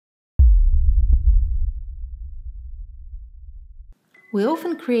We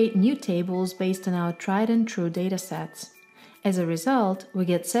often create new tables based on our tried and true datasets. As a result, we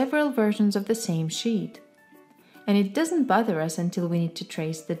get several versions of the same sheet. And it doesn't bother us until we need to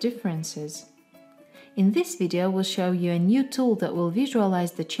trace the differences. In this video, we'll show you a new tool that will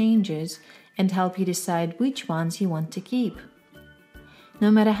visualize the changes and help you decide which ones you want to keep.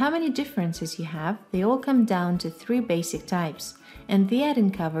 No matter how many differences you have, they all come down to 3 basic types, and the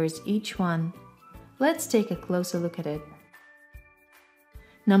add-in covers each one. Let's take a closer look at it.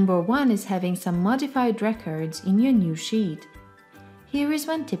 Number 1 is having some modified records in your new sheet. Here is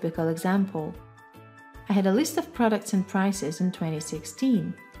one typical example. I had a list of products and prices in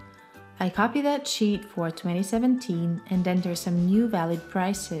 2016. I copy that sheet for 2017 and enter some new valid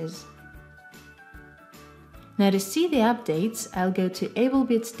prices. Now to see the updates, I'll go to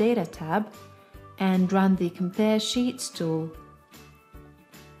AbleBits Data tab and run the Compare Sheets tool.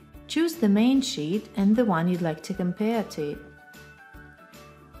 Choose the main sheet and the one you'd like to compare to.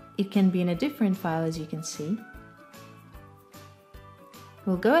 It can be in a different file, as you can see.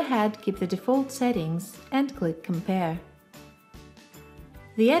 We'll go ahead, keep the default settings and click Compare.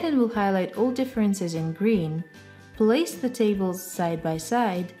 The add-in will highlight all differences in green, place the tables side by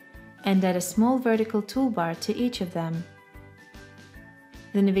side, and add a small vertical toolbar to each of them.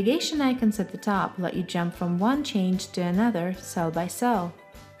 The navigation icons at the top let you jump from one change to another cell by cell.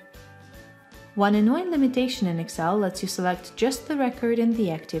 One annoying limitation in Excel lets you select just the record in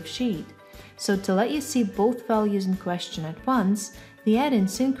the active sheet, so to let you see both values in question at once, the add-in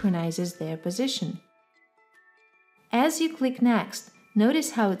synchronizes their position. As you click Next,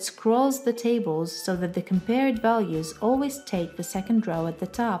 notice how it scrolls the tables so that the compared values always take the second row at the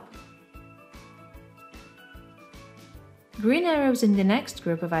top. Green arrows in the next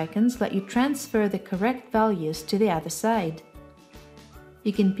group of icons let you transfer the correct values to the other side.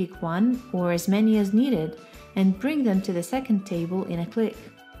 You can pick one or as many as needed and bring them to the second table in a click.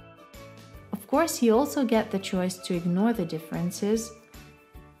 Of course, you also get the choice to ignore the differences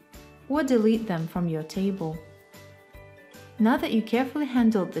or delete them from your table. Now that you carefully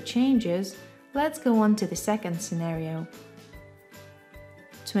handled the changes, let's go on to the second scenario.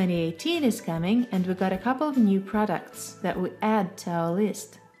 2018 is coming and we got a couple of new products that we add to our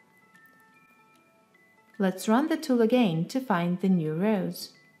list. Let's run the tool again to find the new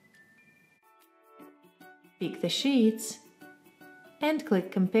rows. Pick the sheets and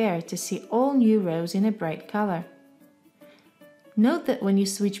click Compare to see all new rows in a bright color. Note that when you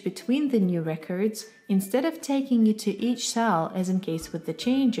switch between the new records, instead of taking you to each cell as in case with the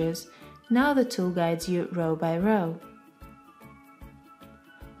changes, now the tool guides you row by row.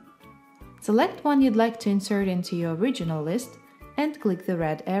 Select one you'd like to insert into your original list and click the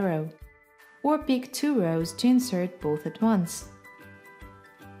red arrow, or pick 2 rows to insert both at once.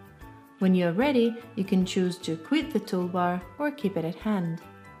 When you're ready, you can choose to quit the toolbar or keep it at hand.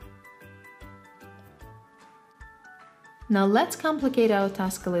 Now let's complicate our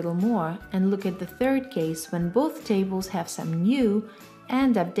task a little more and look at the third case when both tables have some new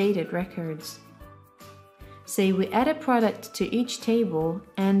and updated records. Say we add a product to each table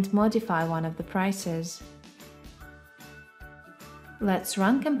and modify one of the prices. Let's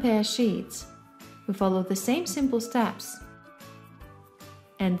run Compare Sheets. We follow the same simple steps.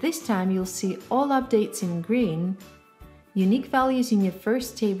 And this time you'll see all updates in green, unique values in your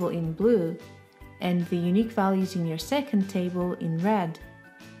first table in blue, and the unique values in your second table in red.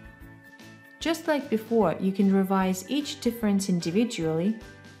 Just like before, you can revise each difference individually,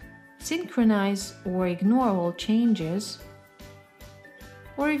 synchronize or ignore all changes,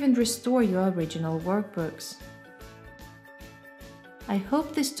 or even restore your original workbooks. I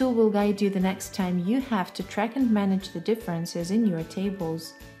hope this tool will guide you the next time you have to track and manage the differences in your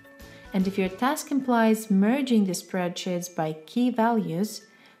tables. And if your task implies merging the spreadsheets by key values,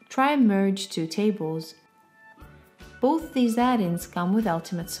 try Merge 2 Tables. Both these add-ins come with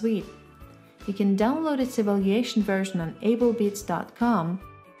Ultimate Suite. You can download its evaluation version on ablebits.com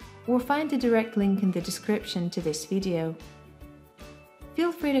or find the direct link in the description to this video.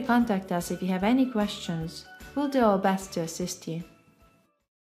 Feel free to contact us if you have any questions. We'll do our best to assist you.